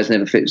one size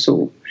never fits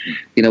all.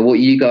 What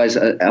you guys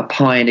are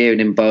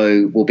pioneering in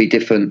Bow will be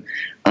different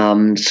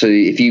to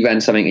if you ran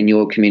something in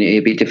your community,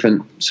 it'd be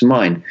different to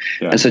mine.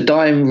 And so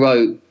Diane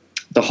wrote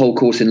the whole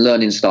course in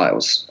learning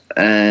styles,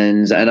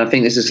 and I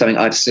think this is something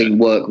I've seen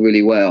work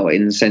really well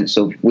in the sense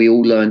of we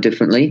all learn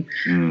differently,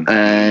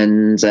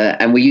 and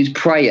we use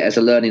pray as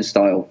a learning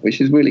style,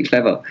 which is really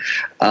clever.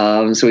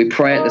 So we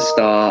pray at the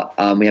start.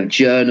 We have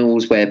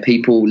journals where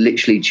people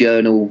literally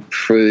journal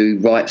through,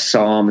 write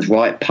psalms,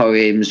 write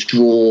poems,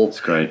 draw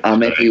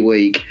every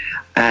week.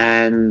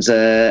 And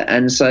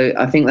so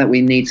I think that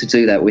we need to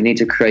do that. We need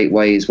to create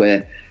ways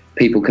where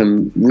people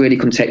can really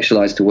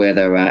contextualize to where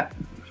they're at.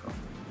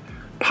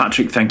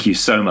 Patrick, thank you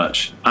so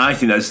much. I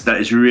think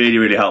that is really,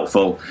 really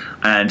helpful.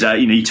 And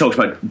you talked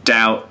about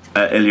doubt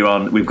earlier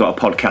on. We've got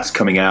a podcast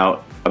coming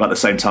out about the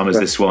same time as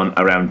this one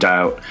around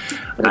doubt.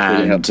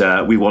 And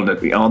we want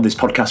to, on this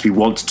podcast, we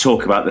want to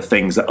talk about the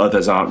things that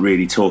others aren't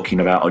really talking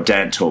about or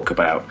daren't talk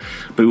about.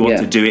 But we want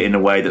to do it in a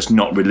way that's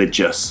not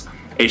religious.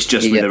 It's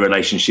just with a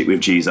relationship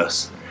with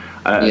Jesus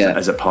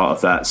as a part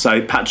of that.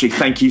 So, Patrick,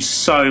 thank you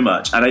so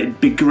much. And it'd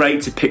be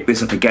great to pick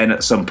this up again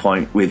at some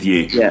point with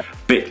you a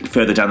bit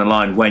further down the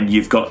line when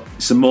you've got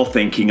some more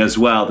thinking as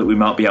well that we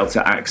might be able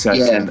to access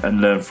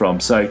and learn from.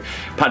 So,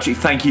 Patrick,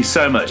 thank you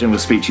so much, and we'll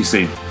speak to you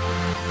soon.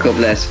 God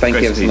bless.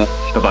 Thank you so much.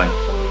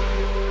 Bye-bye.